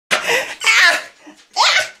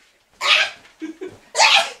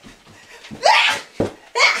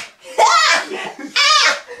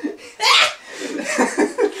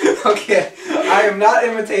Okay, I am not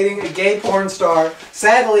imitating a gay porn star.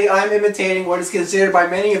 Sadly, I'm imitating what is considered by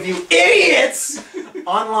many of you idiots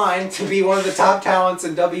online to be one of the top talents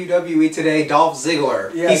in WWE today, Dolph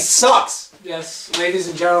Ziggler. Yes. He sucks! Yes, ladies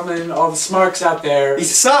and gentlemen, all the smarks out there. He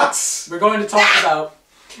sucks! We're here to talk about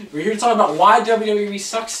why WWE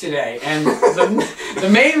sucks today. And the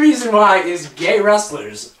main reason why is gay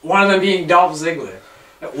wrestlers, one of them being Dolph Ziggler.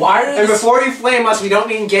 And before you flame us, we don't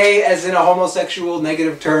mean gay as in a homosexual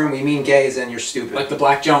negative term. We mean gay as in you're stupid. Like the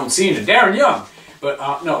Black Jones Cena, Darren Young. But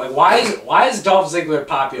no, like why is Dolph Ziggler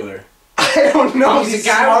popular? I don't know. He's a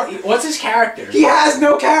guy. What's his character? He has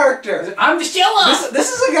no character. I'm the killer.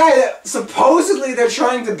 This is a guy that supposedly they're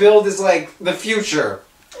trying to build as like the future.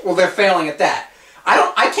 Well, they're failing at that.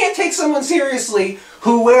 I can't take someone seriously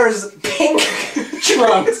who wears pink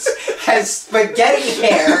trunks, has spaghetti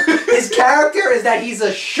hair. His character is that he's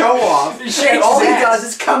a show-off, and all he does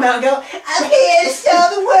is come out and go, "I'm here to show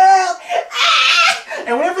the world!" Ah!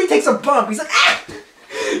 And whenever he takes a bump, he's like, "Ah!"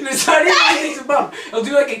 It's not even when he takes a bump. He'll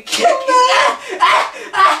do like a kick.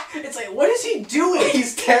 It's like, what is he doing?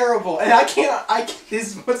 He's terrible, and I can't.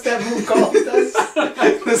 What's that move called? He does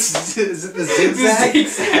is it the zigzag? The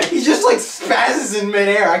zigzag. He just like spazzes in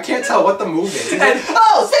midair. I can't tell what the move is. And,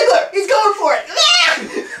 oh, Ziggler, he's going for it.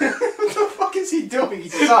 What the fuck is he doing? He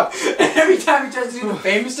sucks. And every time he tries to do the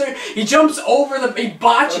famous thing, he jumps over he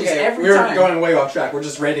botches every time. We're going way off track. We're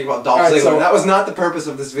just ranting about Dolph Ziggler. So that was not the purpose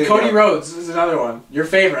of this video. Cody Rhodes is another one. Your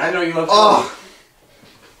favorite. I know you love Cody. Oh.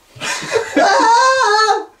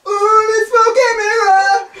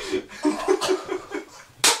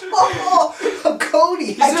 Oh,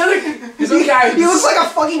 Cody. He's another guy. He looks like a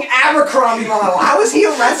fucking Abercrombie model. How is he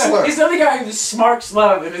a wrestler? He's another guy who the Smarks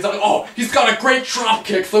love, and it's like, oh, he's got a great drop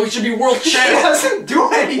kick, so he should be world champ. He doesn't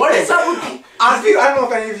do anything. What is up with I don't know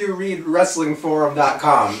if any of you read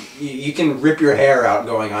WrestlingForum.com. You can rip your hair out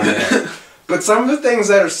going on there. But some of the things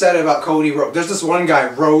that are said about Cody Rhodes, there's this one guy,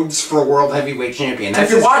 Rhodes for World Heavyweight Champion.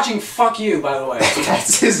 If you're watching, fuck you, by the way.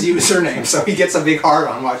 That's his username, so he gets a big heart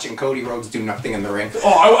on watching Cody Rhodes do nothing in the ring.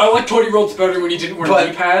 Oh, I like Cody Rhodes better when he didn't wear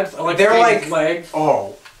knee pads. I like they're like, leg.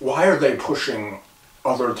 Oh, why are they pushing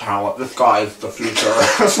other talent? This guy is the future.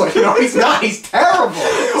 I was like, no, he's not. He's terrible.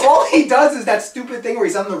 All he does is that stupid thing where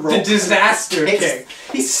he's on the rope. The disaster kick.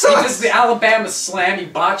 He sucks. He does the Alabama slam. He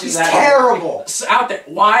botches that. He's terrible. Out there.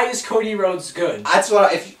 Why is Cody Rhodes good? That's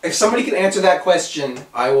what. If somebody can answer that question,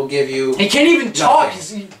 I will give you. He can't even talk.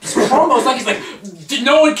 His promos like he's like,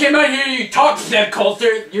 no one came out here. You talk to that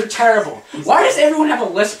culture. You're terrible. Why does everyone have a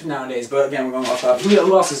lisp nowadays? But again, we're going off topic.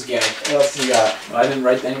 Who else is gay? What else do you got? Well, I didn't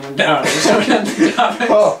write anyone down.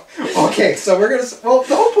 Oh, okay. So we're gonna. Well,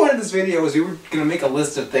 the whole point of this video is we were gonna make a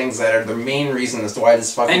list of things that are the main reason as to why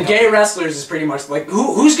this fucking. And gay wrestlers is pretty much like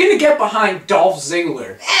who's gonna get behind Dolph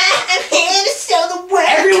Ziggler? I'm here to show the world.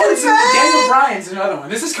 Everyone's Daniel Bryan's another one.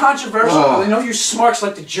 This is controversial. I know you smarks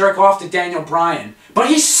like to jerk off to Daniel Bryan, but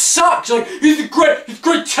he sucks. Like he's a great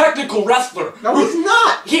technical wrestler. No, he's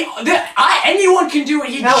not. Anyone can do it.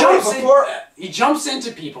 He jumps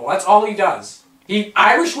into people. That's all he does. He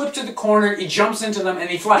Irish whip to the corner, he jumps into them, and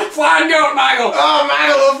he flying goat, Michael! Oh,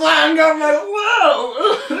 Michael, flying goat, Michael!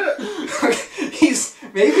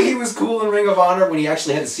 Maybe he was cool in Ring of Honor when he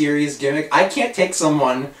actually had a serious gimmick. I can't take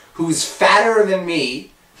someone who's fatter than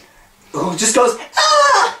me, who just goes,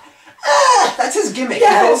 that's his gimmick.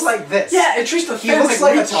 Yes. He goes like this. Yeah, it treats the fans. He looks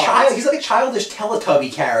like a child. He's like a childish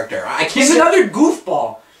Teletubby character. He's another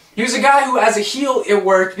goofball. He was a guy who, as a heel, it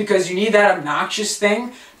worked because you need that obnoxious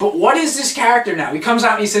thing. But what is this character now? He comes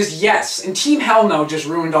out and he says yes, and Team Hell No just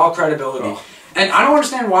ruined all credibility. Oh. And I don't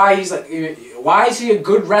understand why he's like, why is he a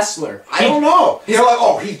good wrestler? I don't know. He's like,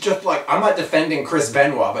 oh, he's just like, I'm not defending Chris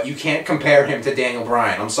Benoit, but you can't compare him to Daniel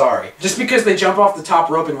Bryan. I'm sorry. Just because they jump off the top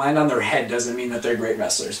rope and land on their head doesn't mean that they're great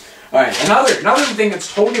wrestlers. All right, another thing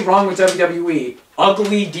that's totally wrong with WWE,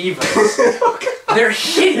 ugly divas. They're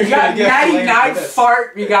hideous. You got Natty Knight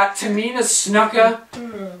Fart, you got Tamina Snuka,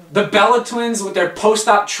 the Bella Twins with their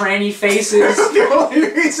post-op tranny faces. The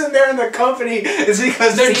only reason they're in the company is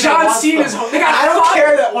because they're John Cena's. I don't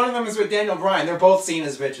care that one of them is with Daniel Bryan. They're both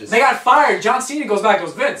Cena's bitches. They got fired. John Cena goes back and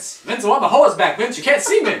goes, Vince, I want the hose back. Vince, you can't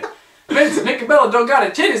see me. Vince, Nick and Bella don't got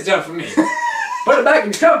a titties done for me. Put it back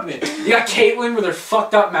in the company. You got Caitlyn with her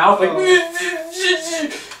fucked up mouth. Like,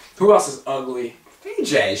 who else is ugly?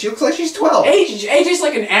 AJ. She looks like she's 12. AJ's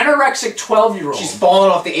like an anorexic 12-year-old. She's falling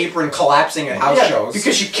off the apron, collapsing at house shows.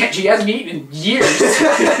 Because she hasn't eaten in years.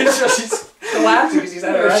 So she's laughing because he's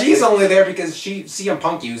at her. She's only there because CM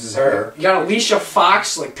Punk uses her. You got Alicia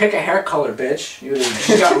Fox, like pick a hair color, bitch.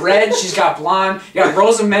 She's got red, she's got blonde. You got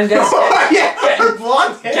Rosa Mendez.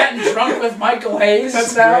 Blonde hair. Getting drunk with Michael Hayes.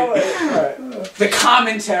 That's now. The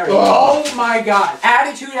commentary. Oh my god.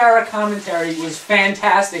 Attitude Era commentary was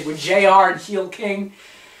fantastic with JR and Heel King.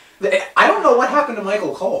 I don't know what happened to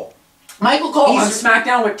Michael Cole. Michael Cole on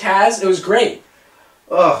SmackDown with Taz, it was great.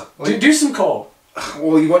 Ugh. Do some Cole.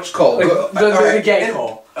 Well, you watch Cole. Like, the gay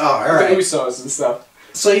Cole. Oh, alright. The Usos and stuff.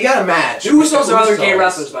 So you got a match. The Usos are other gay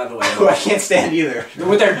wrestlers, by the way. Who I can't stand either.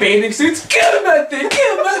 With their bathing suits. Get him out there,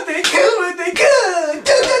 get him out there, get him out there,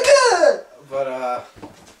 good. But,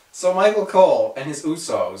 so Michael Cole and his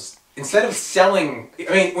Usos, instead of selling,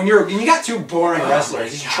 I mean, when you got two boring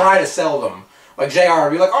wrestlers, you try to sell them. Like JR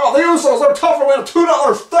would be like, oh, the Usos are tougher than a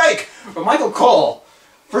 $2 steak! But Michael Cole,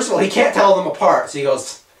 first of all, he can't tell them apart, so he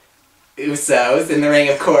goes, Usos in the ring,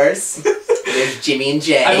 of course. There's Jimmy and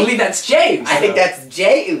Jay. I believe that's Jay Uso. I think that's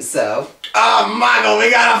Jay Uso. Oh, Michael, we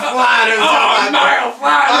got a fly Uso. Oh, Michael,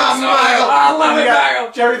 fly Uso. I love it,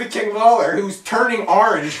 Michael. Jerry the King Lawler, who's turning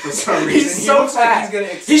orange for some reason. He's so looks like he's gonna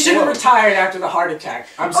explode. He should have retired after the heart attack.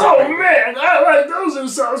 I'm sorry. Oh, man, I like those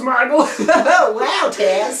Usos, Michael. Wow,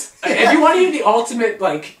 Taz. If you want to hear the ultimate,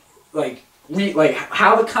 like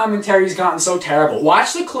how the commentary's gotten so terrible,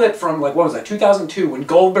 watch the clip from, like, what was that, 2002, when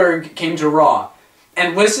Goldberg came to Raw.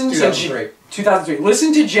 And listen to 2003.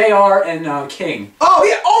 Listen to JR and King. Oh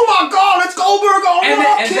yeah! Oh my God! It's Goldberg on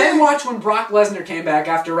Raw. And then watch when Brock Lesnar came back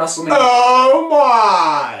after WrestleMania. Oh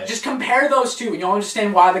my! Just compare those two, and you'll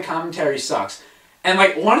understand why the commentary sucks. And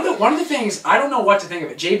like one of the things, I don't know what to think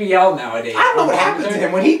of it. JBL nowadays. I don't know what happened to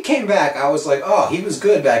him when he came back. I was like, oh, he was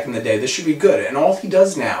good back in the day. This should be good. And all he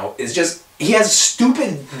does now is just he has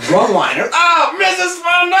stupid one-liner. Oh, Mrs.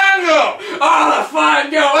 Fandango! Oh, the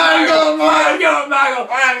Fandango!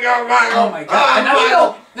 Oh my God!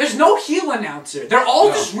 And there's no heel announcer. They're all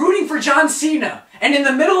just rooting for John Cena. And in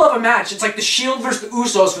the middle of a match, it's like the Shield versus the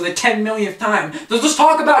Usos for the 10 millionth time. They'll just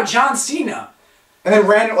talk about John Cena. And then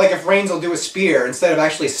if Reigns will do a spear, instead of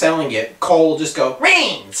actually selling it, Cole will just go,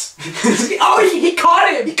 Reigns! Oh, he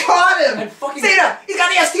caught him! He caught him! And fucking Cena! He's got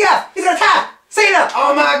the STF! He's got a tap! Cena!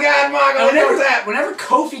 Oh my God, Michael! Whenever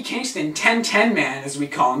Kofi Kingston, 1010 man, as we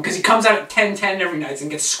call him, because he comes out at 1010 every night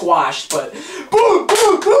and gets squashed, but boom,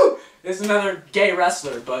 boom, boom! There's another gay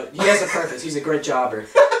wrestler, but he has a purpose. He's a great jobber.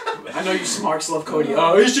 I know you Smarks love Cody.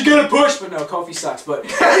 Oh, he should get a push, but no, Kofi sucks. But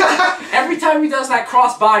every time he does that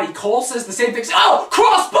crossbody, Cole says the same thing. Oh,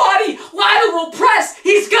 crossbody! Lateral press!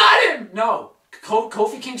 He's got him! No,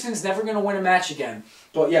 Kofi Kingston's never going to win a match again.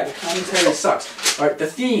 But yeah, the commentary sucks. Alright, the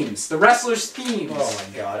themes. The wrestlers' themes. Oh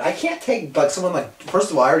my God. I can't take, someone like, first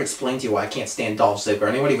of all, I already explained to you why I can't stand Dolph Ziggler.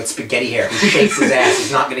 Anybody with spaghetti hair who shakes his ass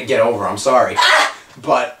is not going to get over. I'm sorry.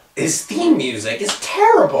 But his theme music is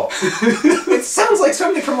terrible. It sounds like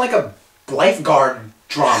something from like a lifeguard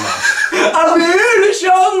drama. I'm here to show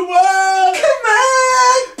the world! Come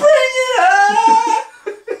on! Bring it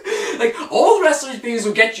up! Like, old wrestlers' themes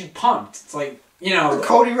will get you pumped. It's like, you know...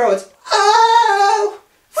 Cody Rhodes. Oh!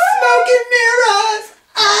 Smoking mirrors!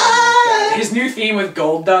 Oh! His new theme with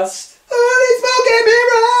Gold Dust.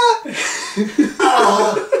 Oh, smoking mirror!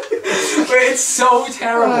 Oh. It's so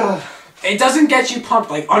terrible. It doesn't get you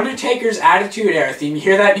pumped. Like Undertaker's Attitude Era theme, you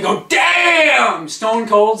hear that and you go, damn! Stone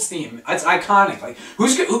Cold's theme. That's iconic. Like,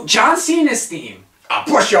 John Cena's theme. I'll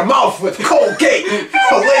brush your mouth with Colgate.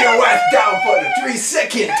 I'll lay your ass down for the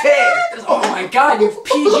 3-second tag. Oh my God, you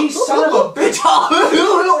PG son of a bitch.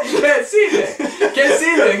 You can't see that. Can't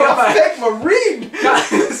see that. Got my fake Marine.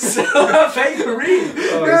 Got fake Marine.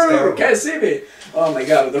 Oh, he's terrible. Can't see me. Oh my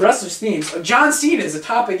God, the wrestlers' themes. John Cena is a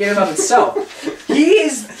topic in and of itself. He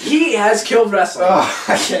has killed wrestling. Oh,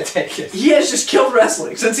 I can't take it. He has just killed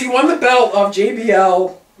wrestling. Since he won the belt of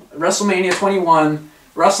JBL, WrestleMania 21,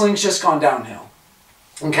 wrestling's just gone downhill.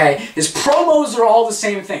 Okay? His promos are all the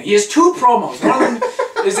same thing. He has two promos. One of them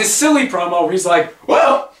is this silly promo where he's like,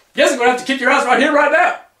 well, guess I'm going to have to kick your ass right here, right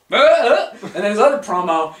now. And then his other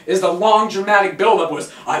promo is the long dramatic build-up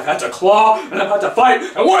was, I've had to claw, and I've had to fight,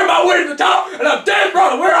 and work my way to the top, and I'm damn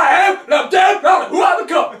proud of where I am, and I'm damn proud of who I've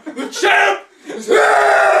become. The champ!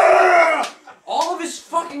 All of his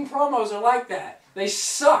fucking promos are like that. They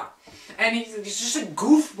suck. And he's just a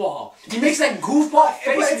goofball. He makes that goofball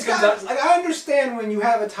face. Like, I understand when you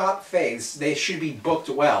have a top face, they should be booked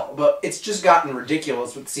well, but it's just gotten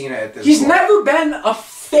ridiculous with Cena at this point. He's never been a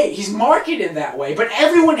face. He's marketed that way, but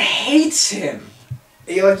everyone hates him.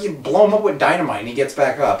 You blow him up with dynamite and he gets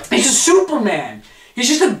back up. He's a Superman. He's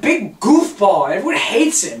just a big goofball. Everyone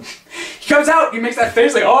hates him. comes out, he makes that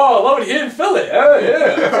face like, oh, I love it, he didn't feel it. Oh,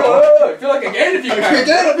 yeah. I feel like I gained a few pounds. I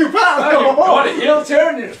gained a few pounds. You want a heel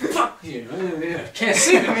turn? Fuck you. Yeah. Can't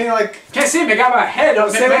see me. I mean, like... Can't see me. I got my head up.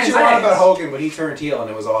 Say what you want about Hogan, but he turned heel and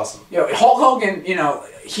it was awesome. Yo, Hulk Hogan, you know,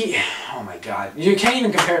 he... Oh my God. You can't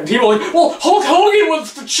even compare... People are like, well, Hulk Hogan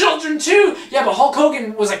was for children too. Yeah, but Hulk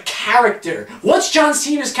Hogan was a character. What's John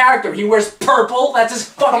Cena's character? He wears purple. That's his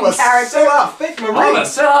fucking character. I'm a fake Marie. I'm a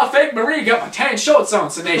sell-out fake Marie. Got my tan shorts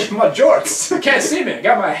on, Nation. My jorts. You can't see me. I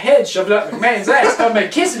got my head shoved up McMahon's ass. I've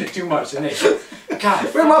been kissing it too much, Nation.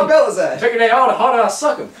 God. Where my bellas at? Figured they ought to hard I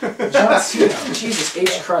suck him. John Cena. Jesus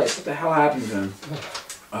H. Christ. What the hell happened to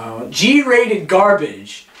him? G-rated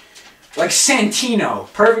garbage. Like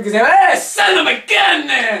Santino. Perfect example. Hey, son of a gun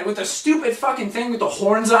there! With the stupid fucking thing with the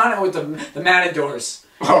horns on it with the matadors.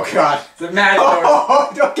 Oh God. The matadors.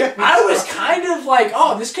 Oh, don't get me I was kind of like,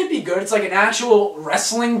 oh, this could be good. It's like an actual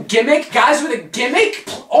wrestling gimmick. Guys with a gimmick?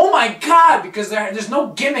 Oh my God, because there's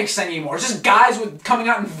no gimmicks anymore. It's just guys coming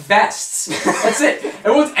out in vests. That's it.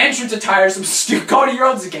 Everyone's entrance attire, some stupid Cody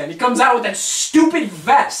Rhodes again. He comes out with that stupid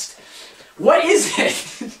vest. What is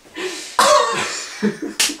it? Oh,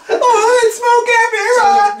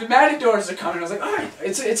 so the Matadors are coming. I was like, all right,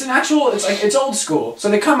 it's an actual, it's old school. So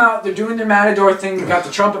they come out, they're doing their Matador thing. They've got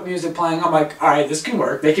the trumpet music playing. I'm like, all right, this can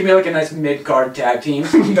work. They can be like a nice mid-card tag team.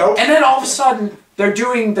 Nope. And then all of a sudden, they're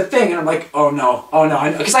doing the thing, and I'm like, oh no,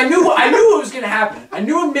 because I knew it was gonna happen. I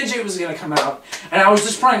knew a midget was gonna come out, and I was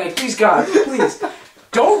just praying like, please God, please.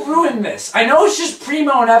 Don't ruin this. I know it's just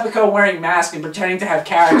Primo and Epico wearing masks and pretending to have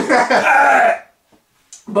character.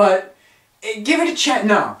 But give it a chance.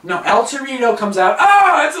 No. El Torito comes out.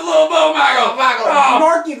 Oh, it's a little Bo Mago.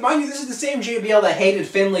 Oh. Mind you, this is the same JBL that hated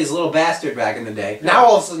Finley's little bastard back in the day. Now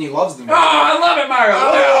all of a sudden he loves the man. Oh, I love it, Mago.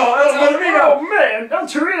 Oh man, El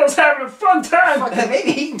Torito's having a fun time.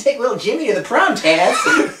 Maybe he can take little Jimmy to the prom, Taz.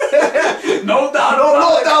 No doubt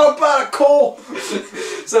about it, Cole.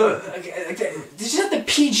 So, they just have the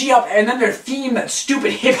PG up, and then their theme, that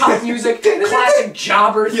stupid hip-hop music, classic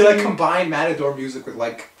jobber theme. You like combine Matador music with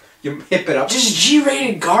like... You hip it up. Just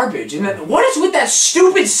G-rated garbage. And then, what is with that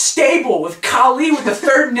stupid stable with Khali with the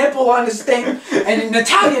third nipple on his thing, and an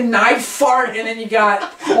Italian knife fart, and then you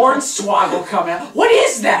got Hornswoggle coming out? What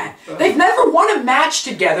is that? They've never won a match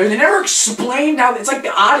together. They never explained how... It's like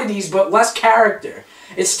the Oddities, but less character.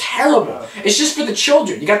 It's terrible. It's just for the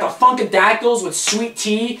children. You got the Funkadactyls with sweet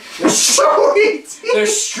tea.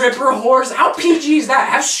 There's stripper whores. How PG is that?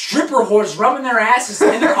 Have stripper whores rubbing their asses,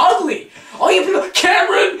 and they're ugly. All you people,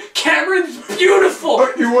 Cameron's beautiful.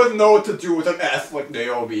 But you wouldn't know what to do with an ass like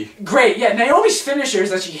Naomi. Great, yeah. Naomi's finisher is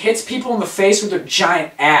that she hits people in the face with her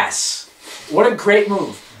giant ass. What a great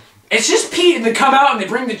move. It's just Pete, and they come out and they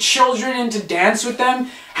bring the children in to dance with them.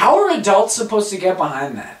 How are adults supposed to get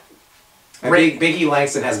behind that? Biggie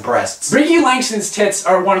Langston has breasts. Biggie Langston's tits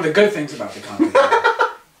are one of the good things about the company.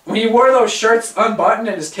 When he wore those shirts unbuttoned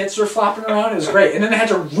and his tits were flopping around, it was great. And then they had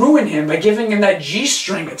to ruin him by giving him that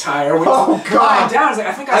G-string attire. Oh God! Down. I was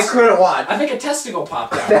like, I couldn't watch. I think a testicle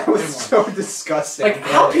popped out. That was so disgusting. Like,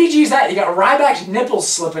 how PG is that? You got Ryback's nipples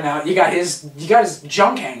slipping out. You got his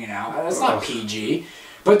junk hanging out. That's not PG.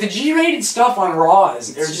 But the G-rated stuff on Raw are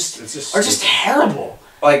just terrible.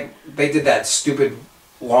 Like they did that stupid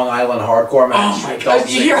Long Island hardcore match. Oh my God!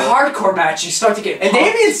 You hear hardcore match, you start to get. And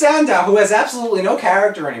Damien Sandow, who has absolutely no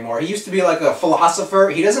character anymore. He used to be like a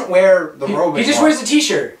philosopher. He doesn't wear the robe anymore. He just wears a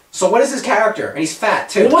T-shirt. So what is his character? And he's fat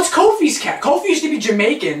too. Well, what's Kofi's cat? Kofi used to be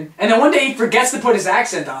Jamaican, and then one day he forgets to put his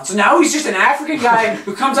accent on. So now he's just an African guy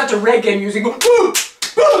who comes out to reggae music.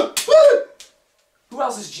 Who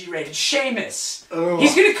else is G-rated? Sheamus. Ugh.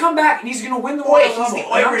 He's gonna come back and he's gonna win the Royal Rumble. He's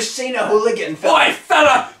the Irish Cena hooligan fella. Boy,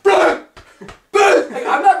 fella! Like,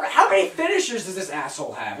 how many finishers does this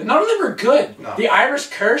asshole have? And none of them are good. No. The Irish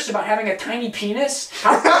curse about having a tiny penis?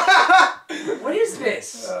 What is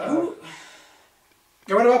this?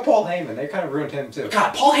 What about Paul Heyman? They kind of ruined him too.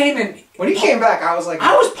 God, Paul Heyman... When he came back, I was like...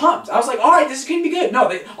 I was pumped. I was like, alright, this is going to be good.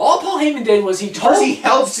 No, all Paul Heyman did was he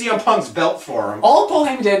held CM Punk's belt for him. All Paul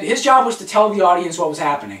Heyman did, his job was to tell the audience what was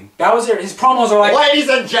happening. That was it. His promos are like... Ladies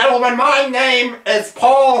and gentlemen, my name is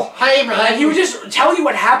Paul Heyman. And he would just tell you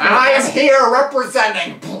what happened. And I am here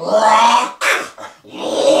representing Brock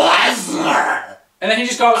Lesnar. And then he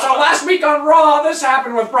just goes, so last week on Raw, this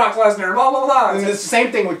happened with Brock Lesnar, blah, blah, blah. And it's the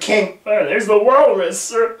same thing with King. Oh, there's the walrus,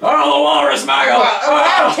 sir. Oh, the walrus, Mago.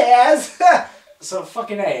 Oh, Kaz. So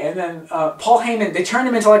fucking A. And then Paul Heyman, they turned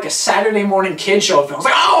him into like a Saturday morning kid show film. I was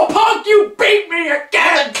like, oh, Punk, you beat me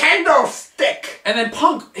again. Kendo stick. And then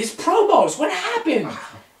Punk, his promos, what happened?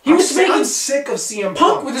 I'm sick of CM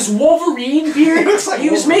Punk with his Wolverine beard. He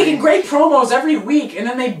was making great promos every week, and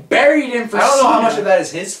then they buried him for. I don't know how much of that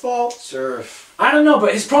is his fault, or I don't know,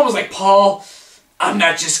 but his promo's like, Paul, I'm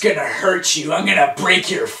not just gonna hurt you, I'm gonna break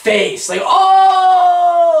your face. Like,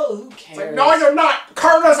 oh, who cares? It's like, no, you're not.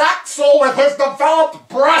 Curtis Axel with his developed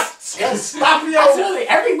breasts will stop you. Absolutely,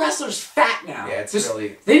 every wrestler's fat now. Yeah, it's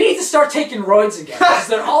really. They need to start taking roids again because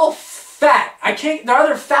they're all fat. They're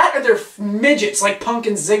either fat or they're midgets like Punk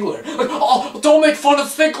and Ziggler. Like, oh, don't make fun of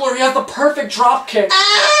Ziggler. He has the perfect drop kick.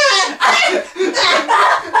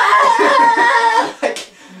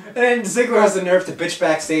 And then Ziggler has the nerve to bitch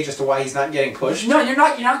backstage as to why he's not getting pushed. No, you're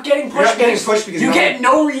not getting pushed. You're not getting pushed because you get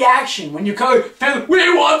no reaction when you go,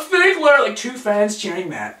 we want Ziggler! Like 2 fans cheering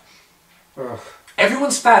that. Ugh.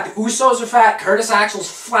 Everyone's fat. The Usos are fat. Curtis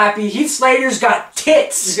Axel's flappy. Heath Slater's got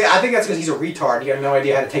tits. I think that's because he's a retard. He had no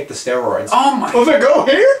idea how to take the steroids. Oh my. Will they go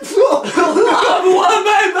here?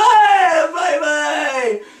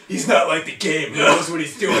 Bye. He's not like the game. He knows what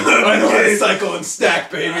he's doing. I know how to cycle and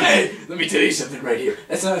stack, baby. Hey, let me tell you something right here.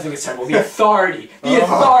 That's another thing that's terrible. The authority. The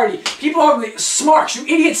authority. People have the Smarks. You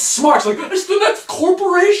idiot Smarks. Like, it's the next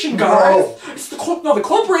corporation, guys. No. It's the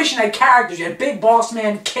corporation had characters. You had Big Boss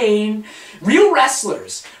Man Kane. Real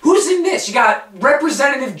wrestlers. Who's in this? You got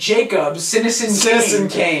Representative Jacobs, Citizen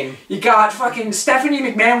Kane. You got fucking Stephanie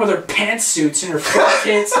McMahon with her pantsuits and her flat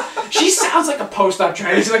tits. She sounds like a post-op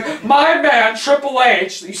trainer. She's like, my man, Triple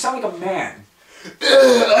H. You sound like a man.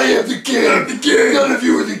 I am the game. I'm the game. None of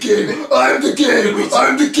you are the game. I'm the game.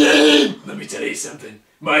 I'm the game. Let me tell you something.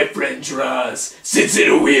 My friend Droz sits in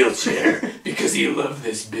a wheelchair because he loves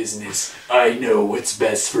this business. I know what's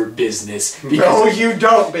best for business. No, you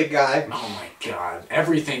don't, big guy. Oh my god.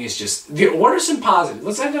 Everything is just... Order some positive.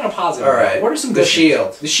 Let's end on a positive. All right. Order some The good Shield.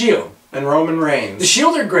 things. The Shield. And Roman Reigns. The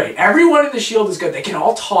Shield are great. Everyone in the Shield is good. They can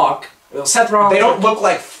all talk. Seth Rollins... They don't look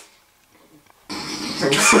like...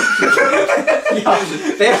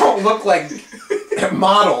 They don't look like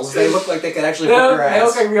models. They look like they could actually whip your ass. They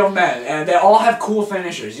look like real men, and they all have cool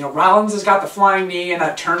finishers. You know, Rollins has got the flying knee and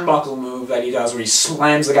that turnbuckle move that he does where he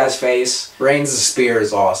slams the guy's face. Reigns' spear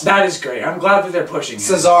is awesome. That is great. I'm glad that they're pushing it.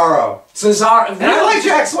 Cesaro. And I like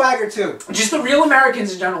Jack Swagger too. Just the real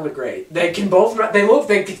Americans in general are great. They can both. They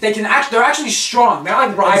can actually. They're actually strong. They're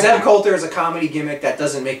like And Zeb Coulter is a comedy gimmick that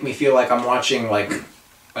doesn't make me feel like I'm watching like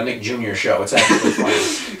a Nick Jr. show. It's actually funny.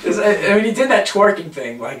 I mean, he did that twerking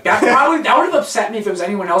thing. Like that would have upset me if it was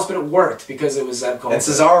anyone else, but it worked because it was Zeb Coulter. And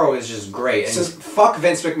Cesaro is just great. And fuck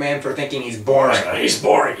Vince McMahon for thinking he's boring. He's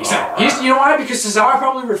boring. He's you know why? Because Cesaro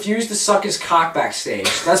probably refused to suck his cock backstage.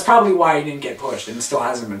 That's probably why he didn't get pushed, and still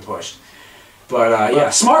hasn't been pushed. But yeah,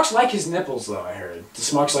 Smarks like his nipples though. I heard the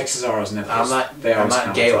Smarks like Cesaro's nipples. I'm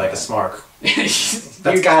not gay like a Smark.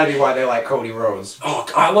 That's gotta be why they like Cody Rhodes. Oh,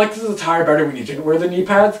 I liked the attire better when you didn't wear the knee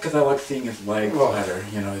pads because I like seeing his legs better.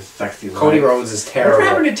 You know, his sexy legs. Cody Rhodes is terrible. What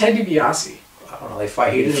happened to Ted DiBiase? I don't know. They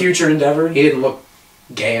fight. He Future Endeavor. He didn't look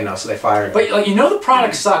gay enough, so they fired him. But like, you know, the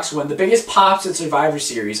product sucks when the biggest pops at Survivor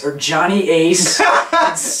Series are Johnny Ace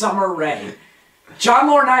and Summer Rae. John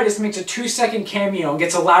Laurinaitis makes a 2-second cameo and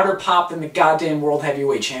gets a louder pop than the goddamn World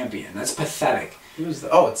Heavyweight Champion. That's pathetic. Who's the?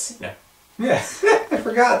 Oh, it's Cena. Yeah, I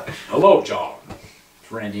forgot. Hello, John.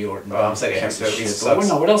 Randy Orton. Oh, I'm saying him too.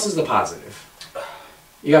 No, what else is the positive?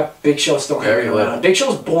 You got Big Show still hanging around. little. Big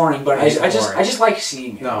Show's boring, but I just like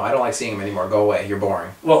seeing him. No, I don't like seeing him anymore. Go away. You're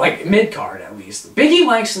boring. Well, like mid card at least. Biggie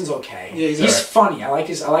Langston's okay. Yeah, he's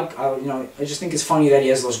alright. Funny. I just think it's funny that he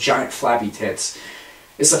has those giant flappy tits.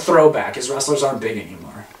 It's a throwback. His wrestlers aren't big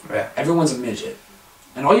anymore. Yeah. Everyone's a midget.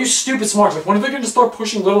 And all you stupid Smarks, like, when are they going to start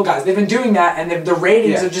pushing little guys? They've been doing that, and the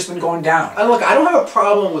ratings have just been going down. And look, I don't have a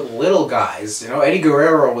problem with little guys. You know, Eddie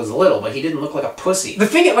Guerrero was little, but he didn't look like a pussy. The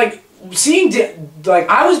thing, like,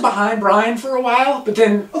 I was behind Brian for a while, but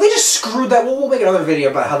then... Well, they just screwed that. We'll make another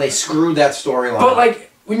video about how they screwed that storyline. But,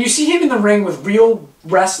 like, when you see him in the ring with real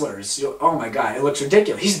wrestlers, oh my god, it looks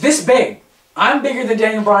ridiculous. He's this big. I'm bigger than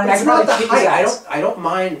Daniel Bryan. It's not the height. I don't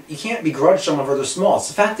mind. You can't begrudge someone for their small. It's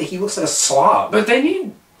the fact that he looks like a slob. But they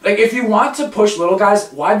need... Like, if you want to push little guys,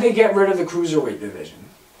 why'd they get rid of the Cruiserweight division?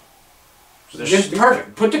 Just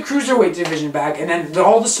perfect. Put the Cruiserweight division back, and then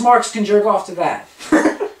all the Smarks can jerk off to that.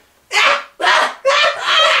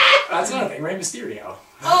 That's another thing, Rey Mysterio.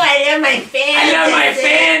 Oh, I have my fans. I have my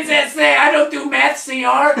fans that say I don't do math,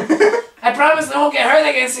 CR. I promise I won't get hurt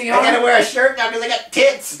against CR. I gotta wear a shirt now because I got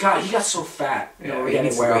tits. God, he got so fat. Yeah, he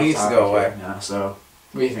needs to go away. Yeah, so,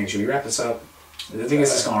 what do you think? Should we wrap this up? I think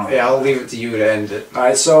this is going on. Yeah, I'll leave it to you to end it.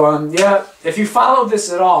 Alright, so, yeah, if you followed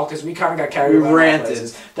this at all, because we kind of got carried away. We ranted.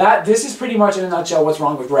 This is pretty much in a nutshell what's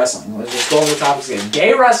wrong with wrestling. Let's just go over the topics again.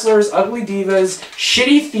 Gay wrestlers, ugly divas,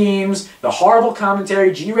 shitty themes, the horrible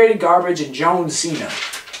commentary, G-rated garbage, and Jones Cena.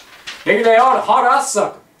 Figure they ought to hard ass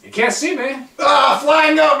suck 'em. You can't see me. Ah,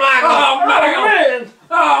 flying goat, Michael! Oh, Michael! man!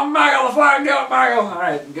 Oh, Michael, the flying goat, Michael!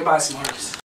 Alright, goodbye, Smarks.